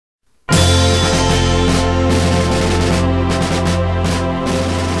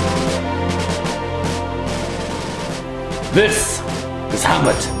This is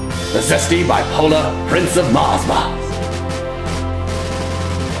Hamlet, the zesty bipolar Prince of Mars.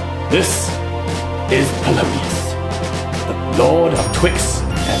 This is Polonius, the Lord of Twix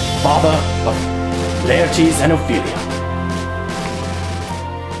and father of Laertes and Ophelia.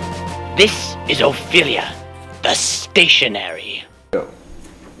 This is Ophelia, the stationary.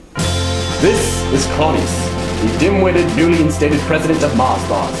 This is Claudius, the dim-witted, newly instated president of Mars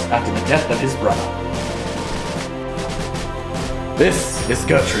after the death of his brother. This is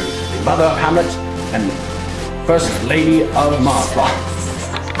Gertrude, the mother of Hamlet and first lady of Mars.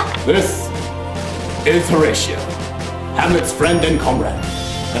 This is Horatio, Hamlet's friend and comrade,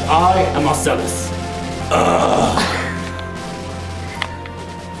 and I am Marcellus.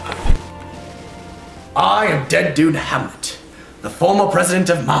 I am dead dude Hamlet, the former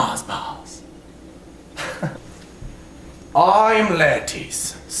president of Mars. I am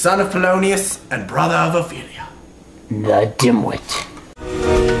Laertes, son of Polonius and brother of Ophelia. The dimwit.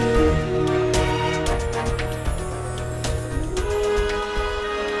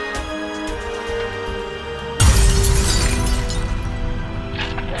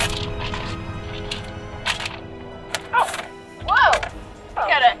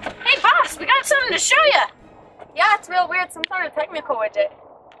 To show you. Yeah, it's real weird. Some sort of technical widget.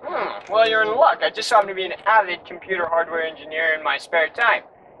 Well, you're in luck. I just happen to be an avid computer hardware engineer in my spare time.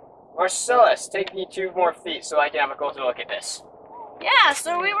 Marcellus, take me 2 more feet so I can have a closer look at this. Yeah,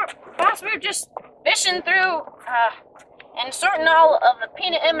 so we were just fishing through and sorting all of the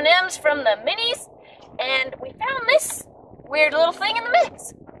peanut M&Ms from the minis, and we found this weird little thing in the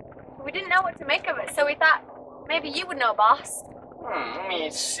mix. We didn't know what to make of it, so we thought maybe you would know, boss. Let me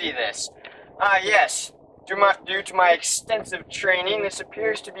see this. Yes. Due to my extensive training, this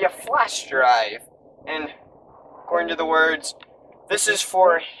appears to be a flash drive. And according to the words, this is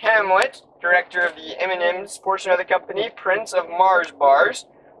for Hamlet, director of the M&M's portion of the company, Prince of Mars Bars.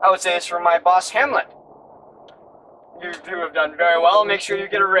 I would say it's for my boss, Hamlet. You two have done very well. Make sure you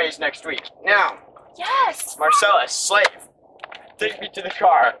get a raise next week. Now, yes, Marcellus, slave, take me to the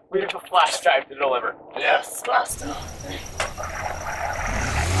car. We have a flash drive to deliver. Yes, master.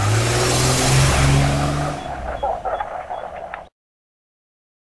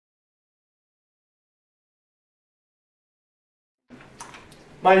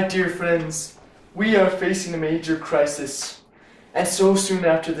 My dear friends, we are facing a major crisis, and so soon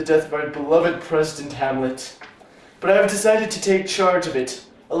after the death of our beloved President Hamlet. But I have decided to take charge of it,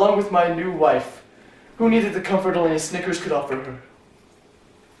 along with my new wife, who needed the comfort only a Snickers could offer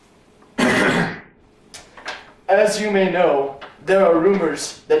her. As you may know, there are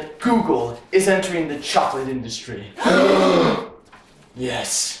rumors that Google is entering the chocolate industry.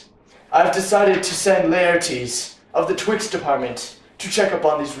 Yes, I've decided to send Laertes of the Twix department to check up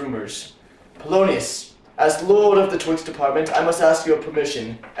on these rumors. Polonius, as Lord of the Twix department, I must ask your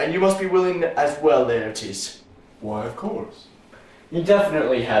permission, and you must be willing as well, Laertes. Why, of course. He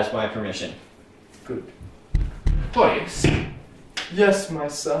definitely has my permission. Good. Claudius, Yes, my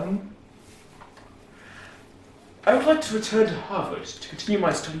son. I would like to return to Harvard to continue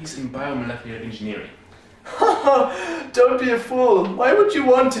my studies in biomolecular engineering. Don't be a fool. Why would you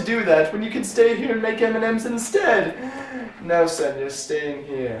want to do that when you can stay here and make M&Ms instead? No, son, you're staying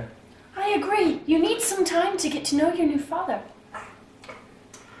here. I agree. You need some time to get to know your new father.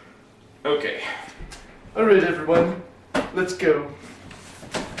 Okay. Alright, everyone. Let's go.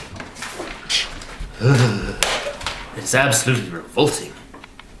 It's absolutely revolting.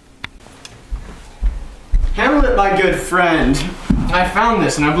 Hamlet, my good friend, I found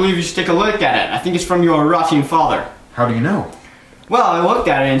this and I believe you should take a look at it. I think it's from your rotting father. How do you know? Well, I looked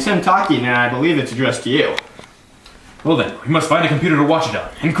at it and it's him talking and I believe it's addressed to you. Well then, we must find a computer to watch it on,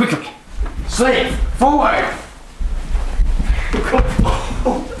 and quickly. Slave, forward!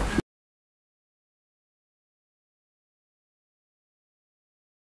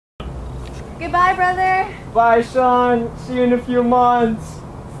 Goodbye, brother. Bye, son. See you in a few months.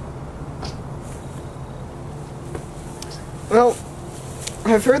 Well,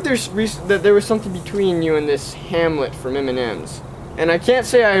 I've heard that there was something between you and this Hamlet from M&M's, and I can't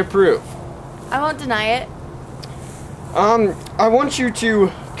say I approve. I won't deny it. I want you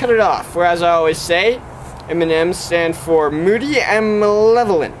to cut it off, for as I always say, M&M's stand for moody and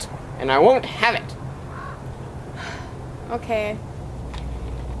malevolent, and I won't have it. Okay.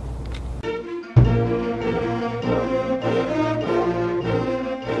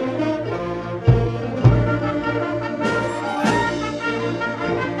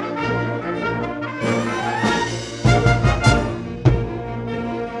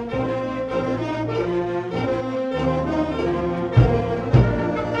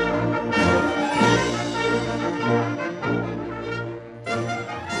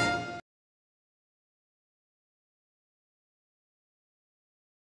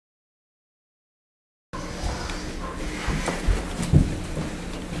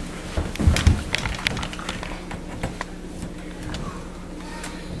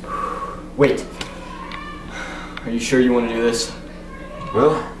 Wait. Are you sure you want to do this?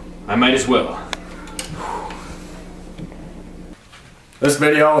 Well, I might as well. This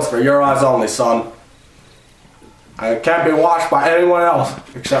video is for your eyes only, son. And it can't be watched by anyone else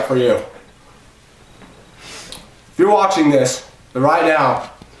except for you. If you're watching this right now,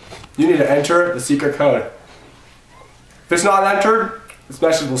 you need to enter the secret code. If it's not entered, this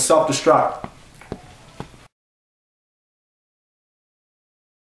message will self-destruct.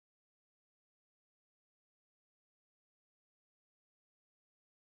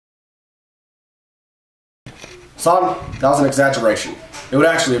 Son, that was an exaggeration. It would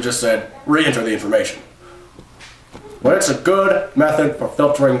actually have just said, re-enter the information. But it's a good method for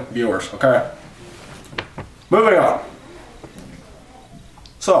filtering viewers, okay? Moving on.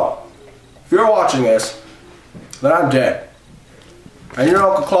 So, if you're watching this, then I'm dead. And your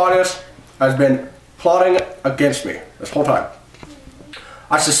Uncle Claudius has been plotting against me this whole time.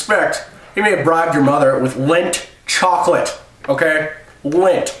 I suspect he may have bribed your mother with Lindt chocolate, okay?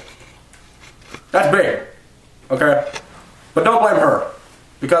 Lindt. That's big, okay? But don't blame her,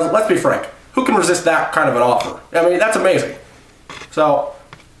 because let's be frank, who can resist that kind of an offer? I mean, that's amazing. So,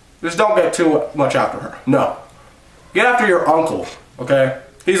 just don't get too much after her. No. Get after your uncle, okay?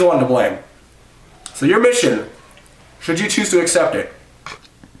 He's the one to blame. So your mission, should you choose to accept it,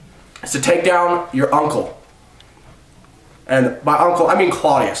 is to take down your uncle. And by uncle, I mean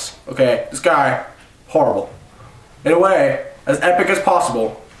Claudius, okay? This guy, horrible. In a way, as epic as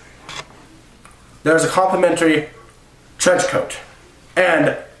possible, there's a complimentary trench coat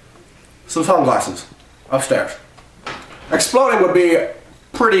and some sunglasses upstairs. Exploding would be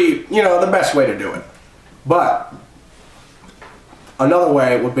pretty, you know, the best way to do it. But another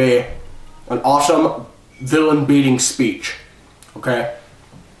way would be an awesome villain-beating speech, okay?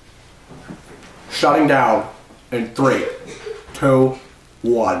 Shutting down in 3, 2,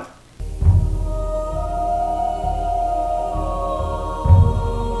 1.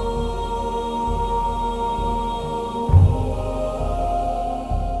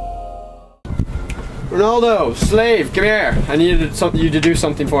 Ronaldo, slave, come here. I needed you to do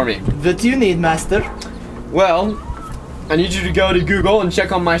something for me. What do you need, master? Well, I need you to go to Google and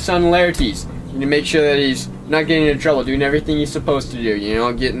check on my son Laertes. You need to make sure that he's not getting into trouble, doing everything he's supposed to do. You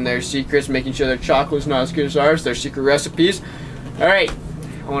know, getting their secrets, making sure their chocolate's not as good as ours, their secret recipes. Alright,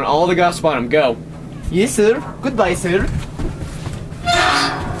 I want all the gossip on him. Go. Yes, sir. Goodbye, sir.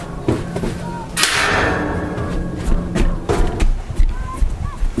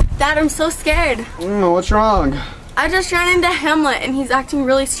 Dad, I'm so scared. What's wrong? I just ran into Hamlet and he's acting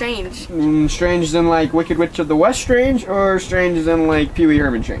really strange. Strange as in like Wicked Witch of the West strange, or strange as in like Pee Wee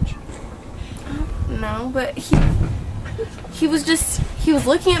Herman strange? No, but he was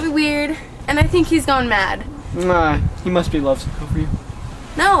looking at me weird, and I think he's gone mad. He must be lovesick over you.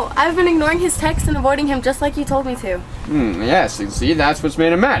 No, I've been ignoring his texts and avoiding him just like you told me to. Yes, you see, that's what's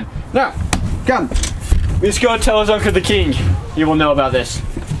made him mad. Now, come. Let's go tell his uncle the king. He will know about this.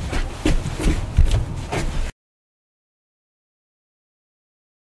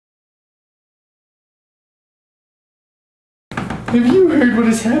 Have you heard what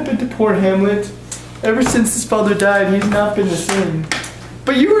has happened to poor Hamlet? Ever since his father died, he's not been the same.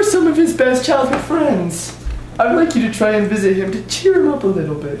 But you are some of his best childhood friends. I'd like you to try and visit him to cheer him up a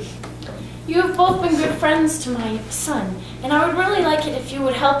little bit. You have both been good friends to my son, and I would really like it if you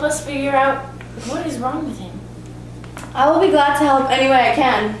would help us figure out what is wrong with him. I will be glad to help any way I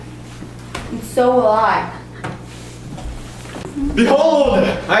can. And so will I. Behold!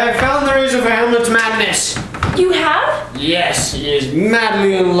 I have found the reason for Hamlet's madness. You have? Yes, he is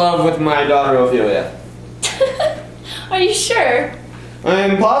madly in love with my daughter Ophelia. Are you sure? I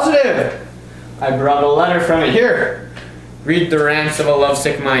am positive. I brought a letter from it. Here, read the rants of a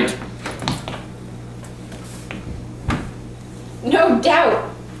lovesick mind. No doubt.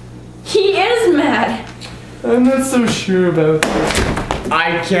 He is mad. I'm not so sure about that.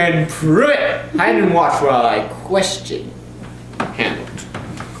 I can prove it. Hide and watch while I question Hamlet.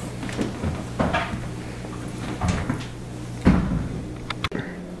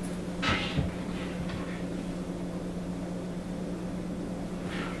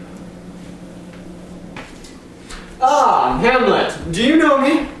 Ah, Hamlet, do you know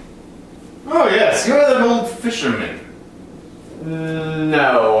me? Oh yes, you're that old fisherman.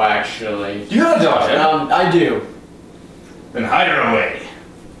 No, actually. You have a daughter? I do. Then hide her away.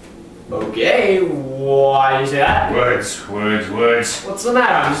 Okay, why do you say that? Words, words, words. What's the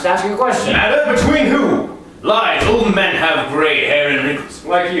matter? I'm just asking a question. Matter between who? Lies, old men have gray hair and wrinkles,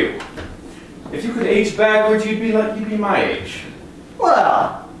 like you. If you could age backwards, you'd be my age.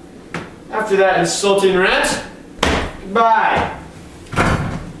 Well, after that insulting rant, goodbye.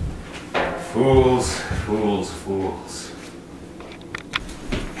 Fools, fools, fools.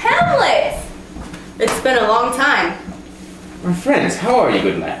 Hamlet! It's been a long time. My friends, how are you,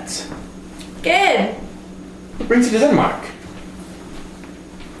 good lads? Good. What brings you to Denmark?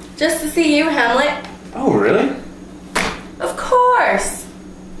 Just to see you, Hamlet. Oh, really? Of course.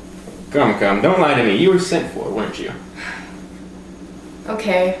 Come, come, don't lie to me. You were sent for, weren't you?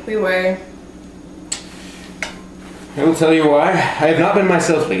 Okay, we were. I will tell you why. I have not been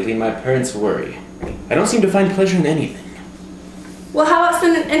myself lately, and my parents worry. I don't seem to find pleasure in anything. Well, how about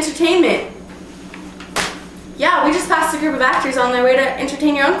some entertainment? Yeah, we just passed a group of actors on their way to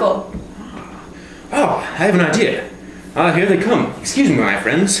entertain your uncle. Oh, I have an idea. Here they come. Excuse me, my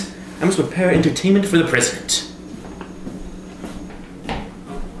friends. I must prepare entertainment for the president.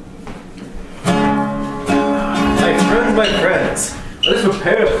 My friends, let us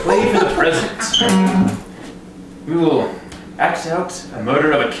prepare a play for the president. We will act out a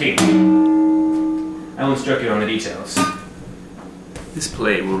murder of a king. I will instruct you on the details. This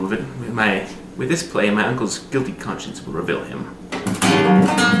play will with this play, my uncle's guilty conscience will reveal him.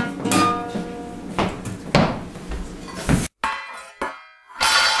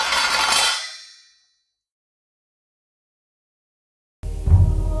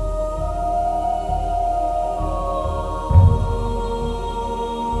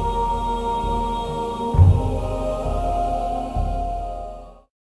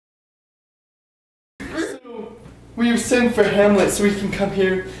 We sent for Hamlet so we can come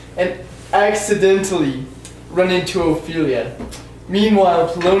here and accidentally run into Ophelia. Meanwhile,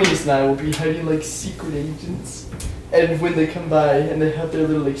 Polonius and I will be hiding like secret agents. And when they come by and they have their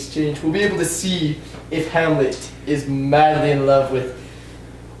little exchange, we'll be able to see if Hamlet is madly in love with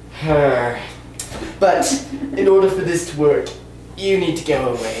her. But in order for this to work, you need to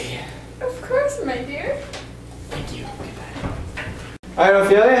go away. Of course, my dear. Thank you. Goodbye. Alright,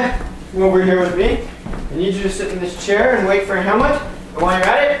 Ophelia, come over here with me. I need you to sit in this chair and wait for Hamlet. And while you're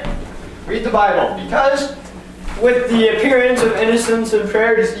at it, read the Bible. Because with the appearance of innocence and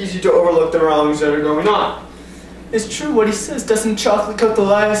prayer, it is easy to overlook the wrongs that are going on. It's true what he says. Doesn't chocolate coat the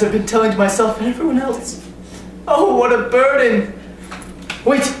lies I've been telling to myself and everyone else? Oh, what a burden!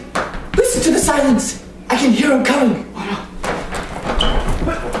 Wait! Listen to the silence! I can hear him coming!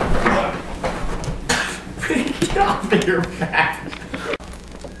 Get off of your back!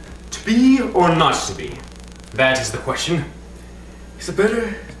 To be or not to be? That is the question. Is it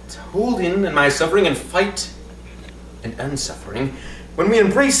better to hold in my suffering and fight and unsuffering? When we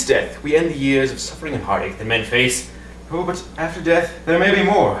embrace death, we end the years of suffering and heartache that men face. Oh, but after death, there may be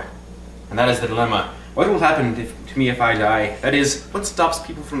more. And that is the dilemma. What will happen to me if I die? That is, what stops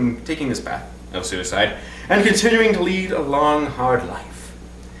people from taking this path of suicide and continuing to lead a long, hard life?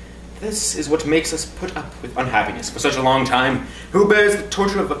 This is what makes us put up with unhappiness for such a long time. Who bears the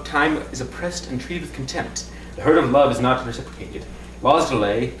torture of time is oppressed and treated with contempt. The hurt of love is not reciprocated. Laws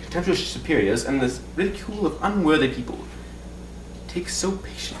delay, contemptuous superiors, and the ridicule of unworthy people take so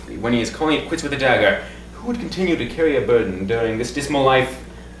patiently when he is calling it quits with a dagger. Who would continue to carry a burden during this dismal life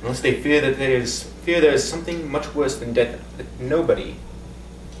unless they fear that there is something much worse than death that nobody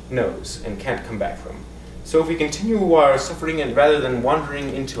knows and can't come back from? So if we continue our suffering and rather than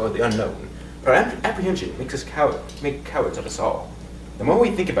wandering into the unknown, our apprehension makes us make cowards of us all. The more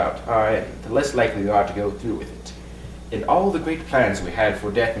we think about our end, the less likely we are to go through with it. And all the great plans we had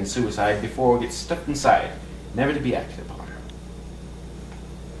for death and suicide before get stuffed inside, never to be acted upon.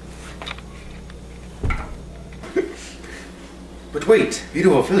 But wait,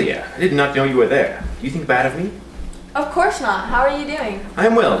 beautiful Ophelia, I did not know you were there. Do you think bad of me? Of course not. How are you doing? I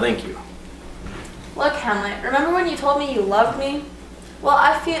am well, thank you. Look, Hamlet, remember when you told me you loved me? Well,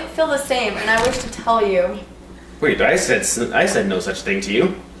 I feel the same, and I wish to tell you. Wait, I said no such thing to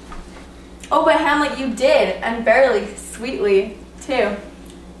you. Oh, but Hamlet, you did, and barely sweetly, too.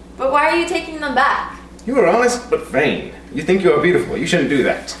 But why are you taking them back? You are honest but vain. You think you are beautiful. You shouldn't do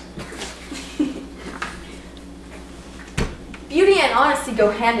that. Beauty and honesty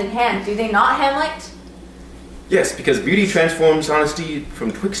go hand in hand, do they not, Hamlet? Yes, because beauty transforms honesty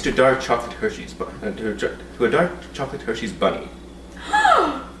from Twix to dark chocolate Hershey's to a dark chocolate Hershey's bunny.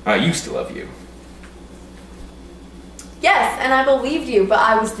 I used to love you. Yes, and I believed you, but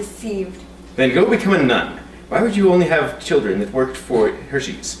I was deceived. Then go become a nun. Why would you only have children that worked for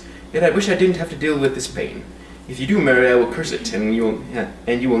Hershey's? Yet I wish I didn't have to deal with this pain. If you do marry, I will curse it, and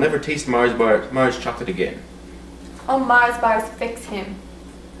you will never taste Mars chocolate again. Oh, Mars bars, fix him.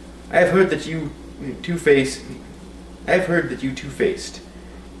 I have heard that you two-faced.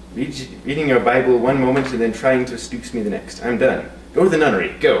 Reading your Bible one moment and then trying to seduce me the next. I'm done. Go to the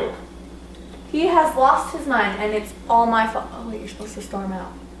nunnery. Go. He has lost his mind, and it's all my fault. Oh, wait, you're supposed to storm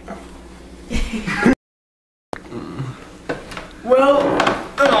out. Oh. Well,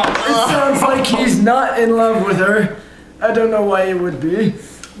 it sounds like he's not in love with her. I don't know why he would be,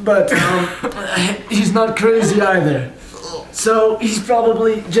 but he's not crazy either. So he's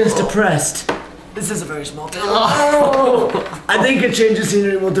probably just depressed. This is a very small town. I think a change of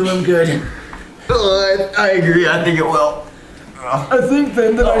scenery will do him good. I agree, I think it will. I think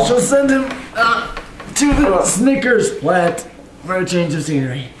then that I shall send him to the Snickers plant for a change of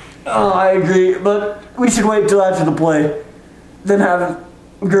scenery. Oh, I agree, but we should wait till after the play. Then have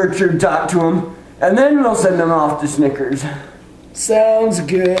Gertrude talk to him, and then we'll send him off to Snickers. Sounds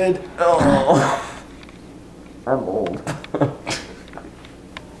good. Oh, I'm old.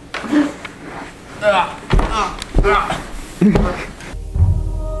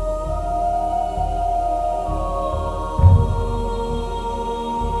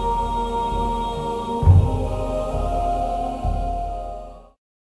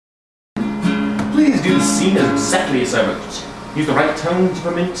 Please do the scene as exactly as I wrote. Use the right tone,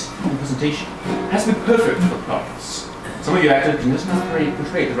 temperament, and presentation. It has to be perfect for the parts. Some of you actors can just not portray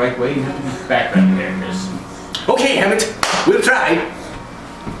it the right way. You have to be background characters. Okay, Hamlet, we'll try.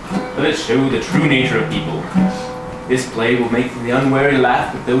 Let us show the true nature of people. This play will make the unwary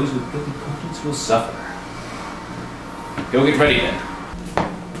laugh, but those with guilty conscience will suffer. Go get ready then.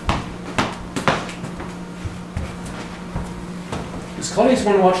 Does Claudius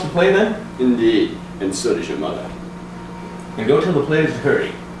want to watch the play then? Indeed, and so does your mother. And go tell the players to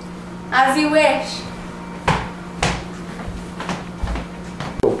hurry. As you wish.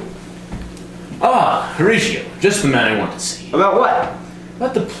 Ah, Horatio, just the man I want to see. About what?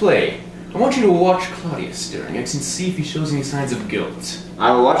 About the play. I want you to watch Claudius during it and see if he shows any signs of guilt.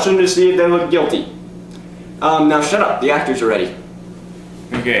 I will watch them to see if they look guilty. Now shut up. The actors are ready.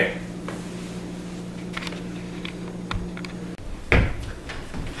 Okay.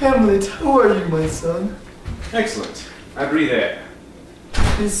 Hamlet, how are you, my son? Excellent. I breathe air.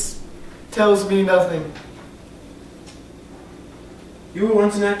 This tells me nothing. You were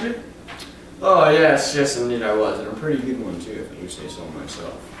once an actor? Oh, yes, indeed I was. And a pretty good one, too, if I do say so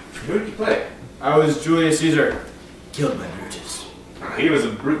myself. Who did you play? I was Julius Caesar. Killed by Brutus. He was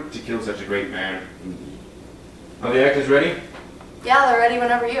a brute to kill such a great man. Are the actors ready? Yeah, they're ready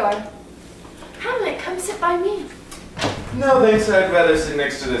whenever you are. Hamlet, come sit by me. No thanks, I'd rather sit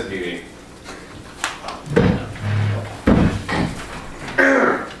next to this beauty.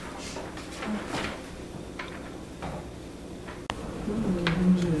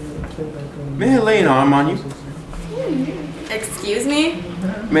 May I lay an arm on you? Excuse me?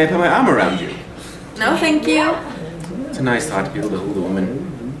 May I put my arm around you? No, thank you. It's a nice thought to be able to hold a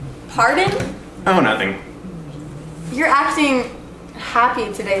woman. Pardon? Oh, nothing. You're acting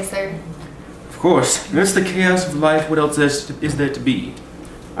happy today, sir. Of course. Amidst the chaos of life, what else is there to be?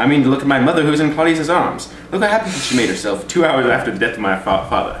 I mean, to look at my mother who's in Claudius' arms. Look how happy she made herself 2 hours after the death of my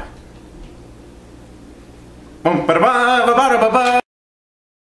father.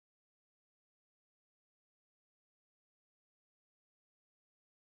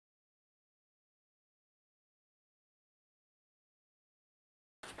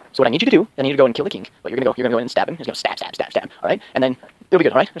 So what I need you to do, I need you to go and kill the king. But you're gonna go in and stab him. He's gonna stab, all right? And then it'll be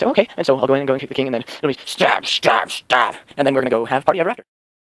good, all right? I say, okay. And so I'll go in and kick the king, and then it'll be stab, and then we're gonna go have party ever after.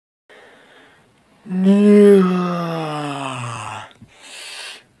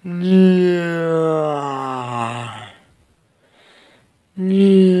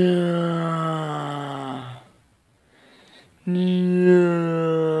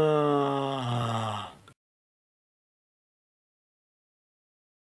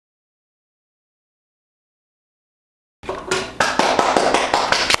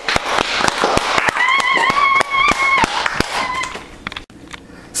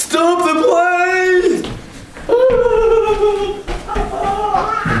 Stop the play!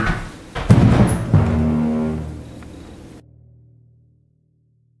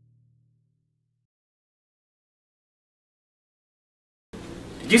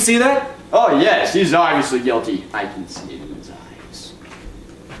 Did you see that? Oh, yes, he's obviously guilty. I can see it in his eyes.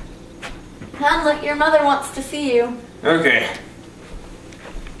 Hamlet, your mother wants to see you. Okay.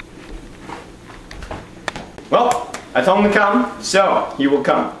 Well, I told him to come, so he will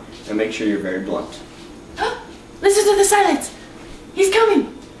come. And make sure you're very blunt. Listen to the silence. He's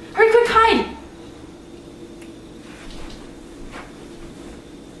coming. Hurry, quick, hide.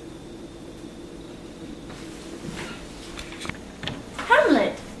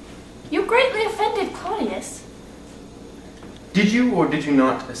 Hamlet, you greatly offended Claudius. Did you or did you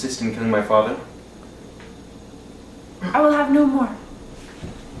not assist in killing my father? I will have no more.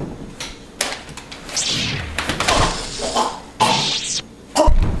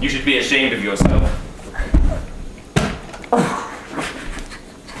 You should be ashamed of yourself.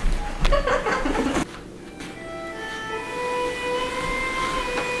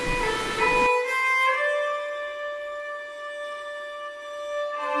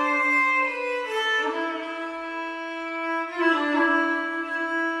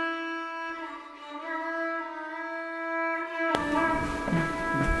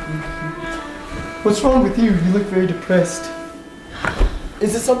 What's wrong with you? You look very depressed.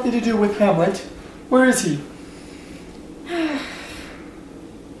 Is it something to do with Hamlet? Where is he?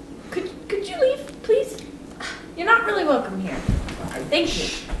 Could you leave, please? You're not really welcome here. Thank you.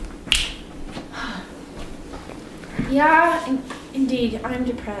 Yeah, indeed, I'm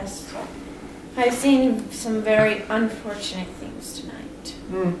depressed. I've seen some very unfortunate things tonight.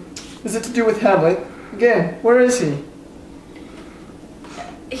 Is it to do with Hamlet? Again, where is he?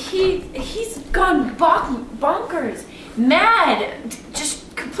 He's gone bonkers, mad,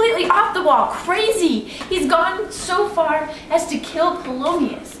 just completely off the wall, crazy. He's gone so far as to kill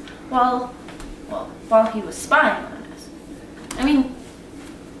Polonius while he was spying on us. I mean,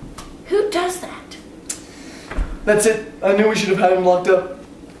 who does that? That's it. I knew we should have had him locked up.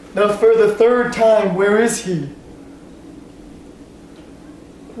 Now for the third time, where is he?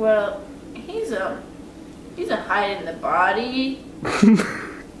 Well, he's a hiding the body.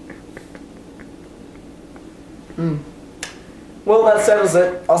 Well, that settles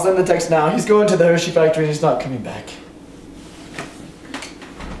it. I'll send the text now. He's going to the Hershey factory and he's not coming back.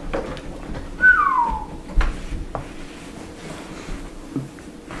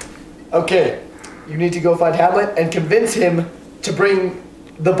 Okay, you need to go find Hamlet and convince him to bring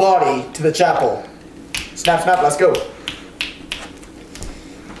the body to the chapel. Snap, snap, let's go.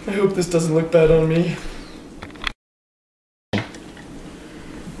 I hope this doesn't look bad on me.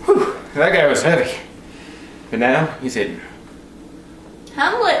 Whew, that guy was heavy. But now, he's hidden.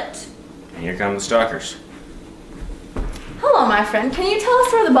 Hamlet! And here come the stalkers. Hello, my friend. Can you tell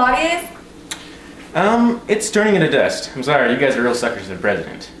us where the body is? It's turning into dust. I'm sorry, you guys are real suckers for the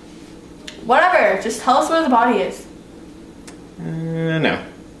president. Whatever. Just tell us where the body is. No.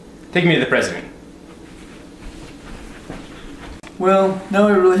 Take me to the president. Well, now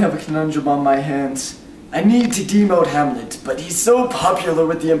I really have a conundrum on my hands. I need to demote Hamlet, but he's so popular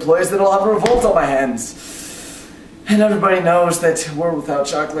with the employees that I'll have a revolt on my hands. And everybody knows that a world without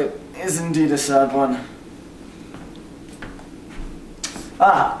chocolate is indeed a sad one.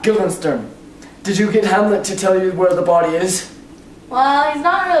 Ah, Guildenstern. Did you get Hamlet to tell you where the body is? Well, he's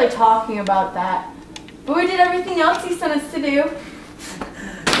not really talking about that. But we did everything else he sent us to do.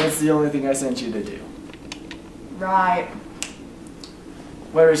 That's the only thing I sent you to do. Right.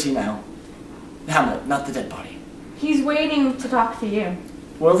 Where is he now? Hamlet, not the dead body. He's waiting to talk to you.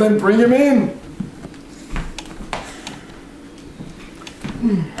 Well then, bring him in!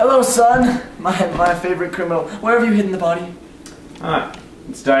 Hello, son. My favorite criminal. Where have you hidden the body? Ah,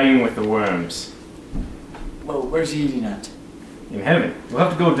 it's dying with the worms. Whoa, where's he eating at? In heaven. We'll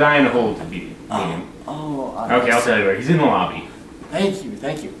have to go die in a hole to beat him. Okay, I'll tell you where. He's in the lobby. Thank you,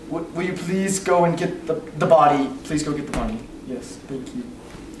 thank you. Will you please go and get the body? Please go get the body. Yes, thank you.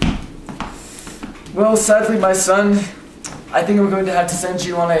 Well, sadly, my son, I think I'm going to have to send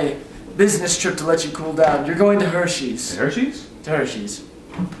you on a business trip to let you cool down. You're going to Hershey's. To Hershey's? To Hershey's.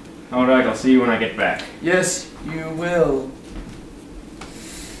 Alright, I'll see you when I get back. Yes, you will.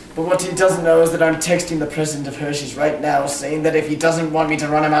 But what he doesn't know is that I'm texting the president of Hershey's right now, saying that if he doesn't want me to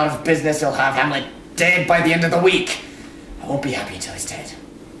run him out of business, he'll have Hamlet dead by the end of the week. I won't be happy until he's dead.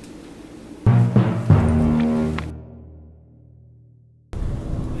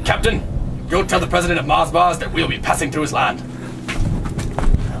 Captain, go tell the president of Mars Bars that we'll be passing through his land.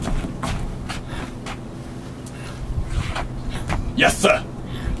 Yes, sir.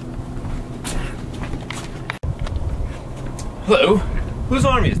 Hello? Whose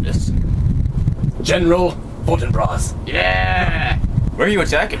army is this? General Fortinbras. Yeah! Where are you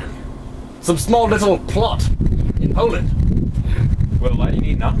attacking? Some small little plot in Poland. Well, why do you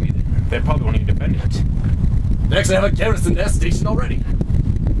need an army then? They probably won't even defend it. They actually have a garrison there stationed already.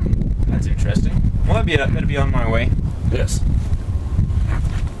 That's interesting. Well, that'd be on my way. Yes.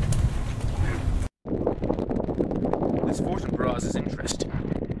 This Fortinbras is interesting.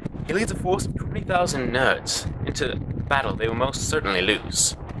 He leads a force of 20,000 nerds into a battle they will most certainly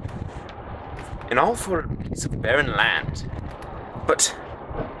lose. And all for a piece of barren land. But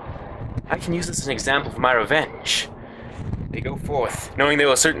I can use this as an example for my revenge. They go forth, knowing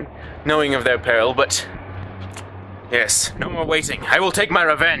of their peril, but yes, no more waiting. I will take my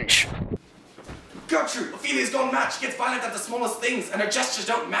revenge. Gertrude, Ophelia's gone mad. She gets violent at the smallest things, and her gestures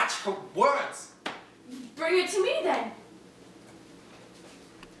don't match her words. Bring it to me then.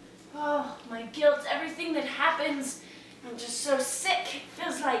 Oh, my guilt, everything that happens. I'm just so sick. It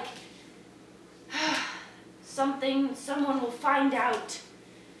feels like someone will find out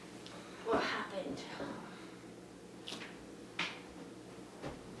what happened.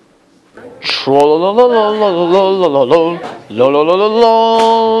 Trollolololololololol.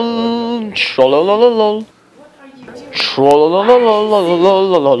 Lololololol. Trollolololol. What are you doing?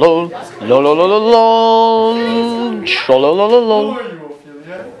 Trollololololololol. Lololololol. Trollolololol. How are you,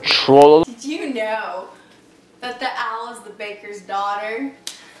 Ophelia? Trollolol. Did you know that the owl is the baker's daughter?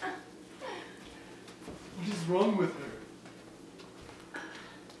 What is wrong with her?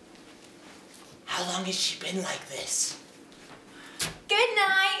 How long has she been like this? Good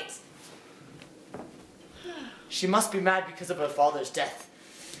night. She must be mad because of her father's death.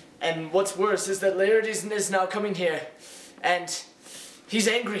 And what's worse is that Laertes is now coming here. And he's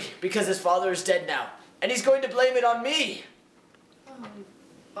angry because his father is dead now. And he's going to blame it on me. Oh,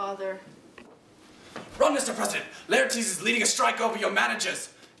 bother. Run, Mr. President! Laertes is leading a strike over your managers,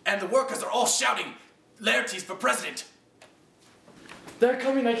 and the workers are all shouting, Laertes for president! They're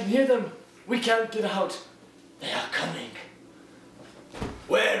coming, I can hear them. We can't get out. They are coming.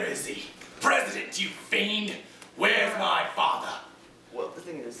 Where is he? President, you fiend! Where's my father? Well, the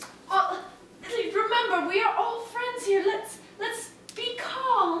thing is... Well, remember, we are all friends here. Let's be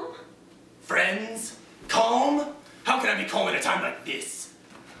calm. Friends? Calm? How can I be calm at a time like this?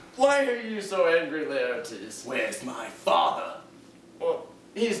 Why are you so angry, Laertes? Where's my father? Well,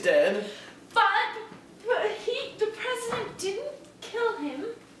 he's dead. But the president didn't kill him.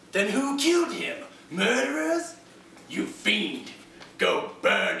 Then who killed him? Murderers? You fiend! Go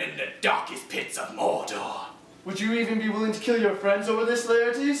burn in the darkest pits of Mordor! Would you even be willing to kill your friends over this,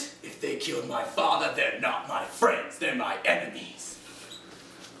 Laertes? If they killed my father, they're not my friends, they're my enemies.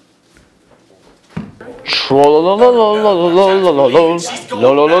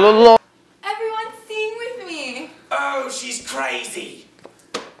 Trollolololololololol. Everyone sing with me. Oh, she's crazy!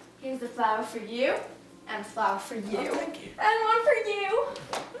 Here's a flower for you, and a flower for you, Oh, thank you. and one for you.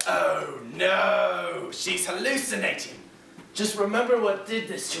 Oh no, she's hallucinating. Just remember what did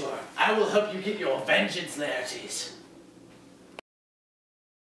this to her. I will help you get your vengeance, Laertes.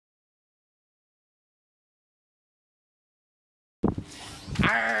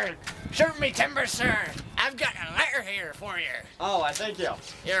 Serve me timber, sir. I've got a letter here for you. Oh, I thank you.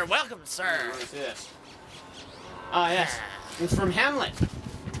 You're welcome, sir. Let me see this. Ah, yes. It's from Hamlet.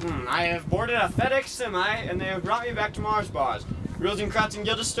 I have boarded a FedEx semi, and they have brought me back to Mars bars. Rosencrantz and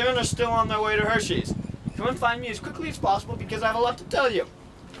Guildenstern are still on their way to Hershey's. Come and find me as quickly as possible because I have a lot to tell you.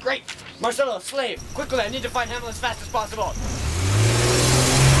 Great. Marcelo, slave, quickly, I need to find Hamlet as fast as possible.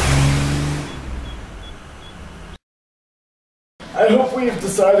 I hope we've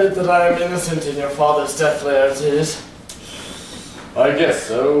decided that I am innocent in your father's death, Laertes. I guess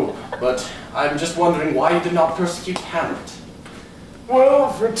so, but I'm just wondering why you did not persecute Hamlet.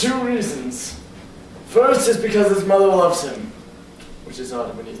 Well, for two reasons. First is because his mother loves him, which is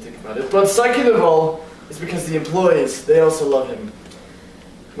odd when you think about it. But second of all, is because the employees, they also love him.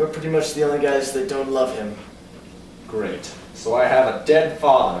 We're pretty much the only guys that don't love him. Great. So I have a dead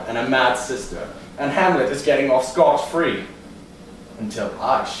father and a mad sister, and Hamlet is getting off scot-free. Until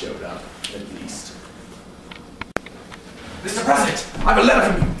I showed up, at least. Mr. President, I have a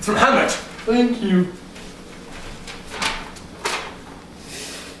letter from you. It's from Hamlet. Thank you.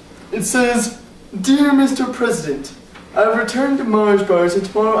 It says, Dear Mr. President, I have returned to Mars bars and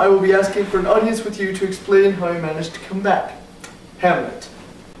tomorrow I will be asking for an audience with you to explain how I managed to come back. Hamlet.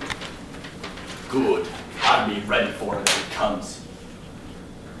 Good. I'll be ready for it when it comes.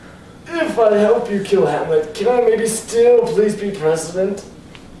 If I help you kill Hamlet, can I maybe still please be president?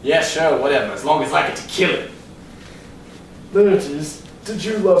 Yeah, sure, whatever, as long as I get to kill him. Laertes, did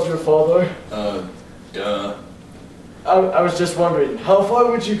you love your father? Duh. I was just wondering, how far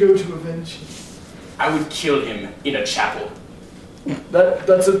would you go to avenge him? I would kill him in a chapel.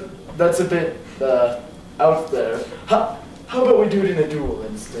 That's a bit, out there. How about we do it in a duel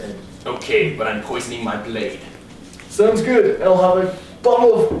instead? Okay, but I'm poisoning my blade. Sounds good. I'll have a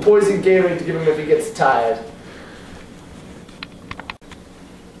bottle of poison Gatorade to give him if he gets tired.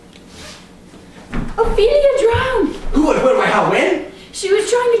 Ophelia drowned. Who? Wait, how, when? She was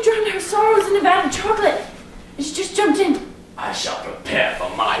trying to drown her sorrows in a vat of chocolate. And she just jumped in. I shall prepare for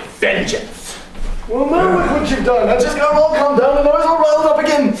my vengeance. Well, now look what you've done. I just got him all calmed down and now he's all riled up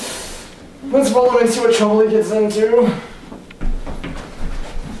again. Let's follow him and see what trouble he gets into.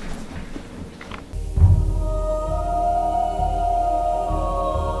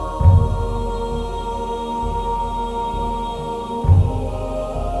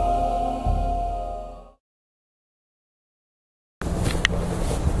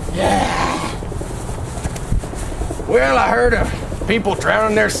 heard of people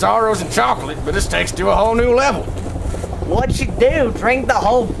drowning their sorrows in chocolate, but this takes to a whole new level. What'd she do? Drink the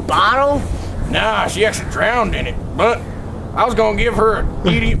whole bottle? Nah, she actually drowned in it, but I was gonna give her a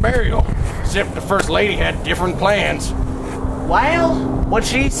idiot burial, except the First Lady had different plans. Well, what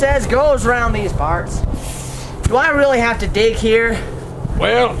she says goes around these parts. Do I really have to dig here?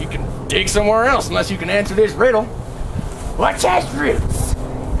 Well, you can dig somewhere else unless you can answer this riddle. What has roots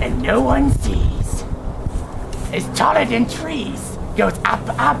and no one sees? Is taller than trees, goes up,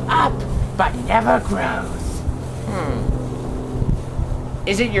 up, up, but never grows.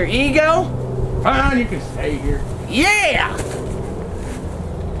 Is it your ego? Fine, you can stay here. Yeah!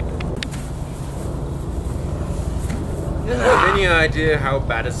 Have any idea how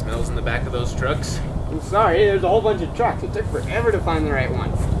bad it smells in the back of those trucks? I'm sorry, there's a whole bunch of trucks. It took forever to find the right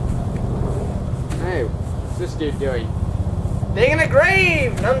one. Hey, what's this dude doing? Digging a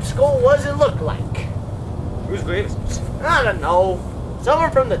grave, numbskull. What does it look like? Whose grave is this? I don't know.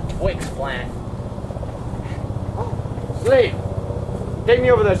 Someone from the Twix plant. Slade, take me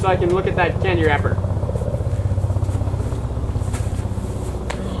over there so I can look at that candy wrapper.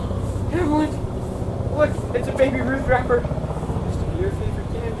 Hamlet, look, it's a Baby Ruth wrapper. Used to be your favorite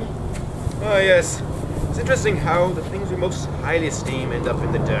candy. Oh, yes. It's interesting how the things we most highly esteem end up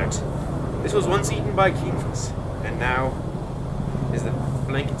in the dirt. This was once eaten by kings, and now is the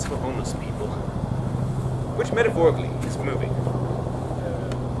blankets for homeless people. Which metaphorically is moving.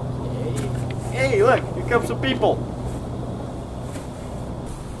 Hey, look, here come some people.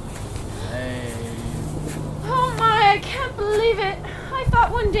 Oh my, I can't believe it. I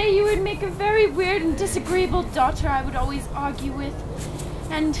thought one day you would make a very weird and disagreeable daughter I would always argue with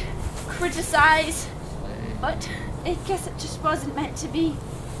and criticize. But I guess it just wasn't meant to be.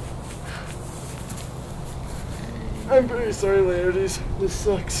 I'm very sorry, Laertes. This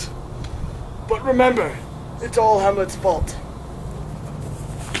sucks. But remember, it's all Hamlet's fault.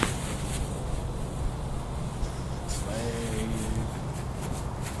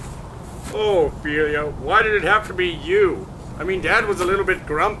 Oh, Ophelia, why did it have to be you? I mean, Dad was a little bit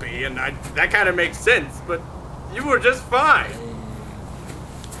grumpy, and that kind of makes sense, but you were just fine.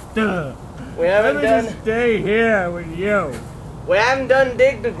 We haven't done. Stay here with you. We haven't done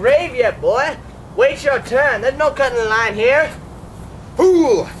dig the grave yet, boy. Wait your turn. There's no cutting the line here.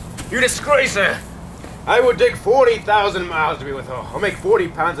 Fool! You disgracer! I would dig 40,000 miles to be with her. I'll make 40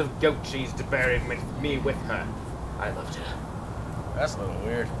 pounds of goat cheese to bury me with her. I loved her. That's a little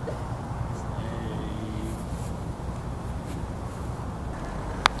weird.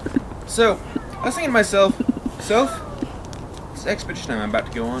 So, I was thinking to myself, this expedition I'm about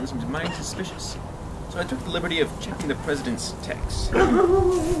to go on seems mighty suspicious. So I took the liberty of checking the president's text.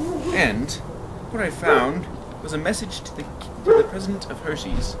 And what I found was a message to the president of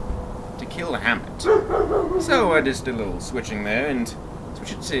Hershey's to kill Hamlet. So I just did a little switching there and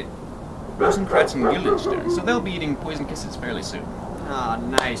switched it to Rosencrantz and Guildenstern. So they'll be eating poison kisses fairly soon. Ah,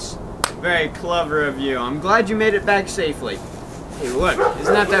 nice. Very clever of you. I'm glad you made it back safely. Hey, look,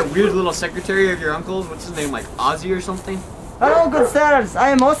 isn't that weird little secretary of your uncle's? What's his name, like Ozzy or something? Hello, good sirs. I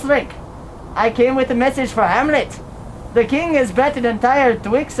am Osric. I came with a message for Hamlet. The king has bet an entire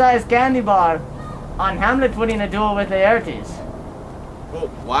Twix-sized candy bar on Hamlet winning a duel with Laertes. Well,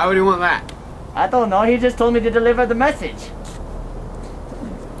 why would he want that? I don't know. He just told me to deliver the message.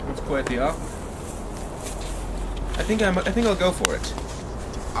 That's quite the offer. I think I'll go for it.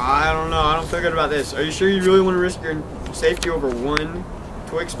 I don't know. I don't feel good about this. Are you sure you really want to risk your safety over one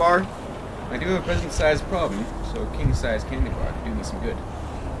Twix bar? I do have a president-sized problem, so a king-sized candy bar could do me some good.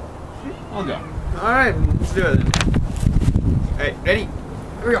 I'll go. Alright, let's do it then. Hey, ready?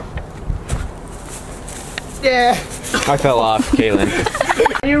 Here we go. Yeah. I fell off, Kaylin.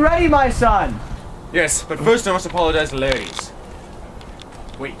 Are you ready, my son? Yes, but first I must apologize to Laertes.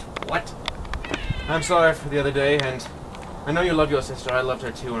 Wait, what? I'm sorry for the other day, and I know you love your sister. I loved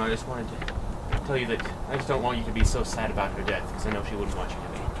her too, and I just wanted to tell you that I just don't want you to be so sad about her death, because I know she wouldn't want you to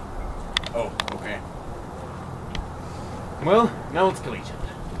be. Oh, okay. Well, now let's kill each other.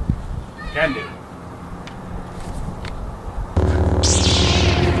 Can do.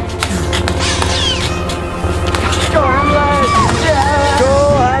 Go, Hamlet! Yeah. Go,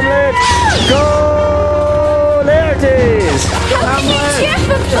 Hamlet! Go, Laertes! How can you cheer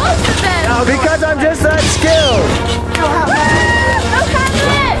for both of them? Now, because I'm just that skilled. Go, Hamlet!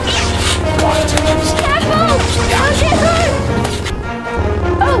 Careful! Don't get hurt!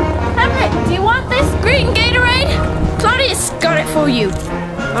 Oh, Hamlet, do you want this green Gatorade? Claudius got it for you.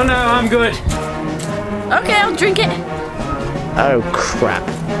 Oh no, I'm good. Okay, I'll drink it. Oh, crap.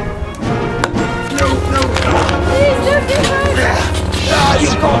 Please don't get hurt. You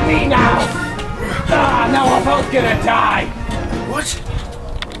got me now. Ah, now we're both gonna die! What?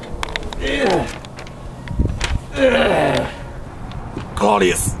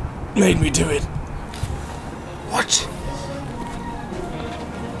 Claudius made me do it. What?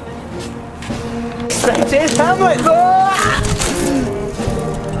 That is Hamlet!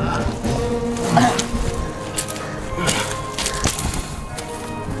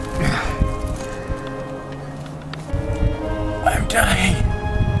 I'm dying.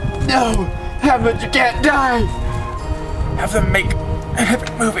 No! Hamlet, you can't die! Have them make an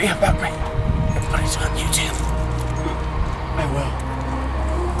epic movie about me. Put it on YouTube. I will.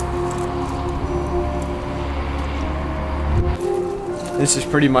 This is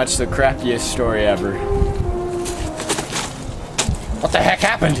pretty much the crappiest story ever. What the heck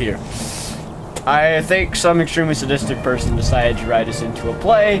happened here? I think some extremely sadistic person decided to write us into a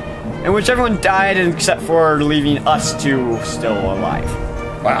play in which everyone died except for leaving us two still alive.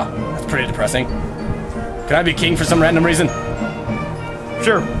 Wow, that's pretty depressing. Can I be king for some random reason?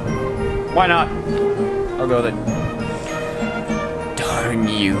 Sure. Why not? I'll go with it. Darn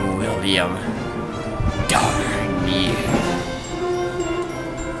you, William. Darn you.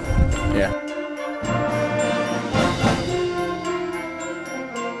 Yeah.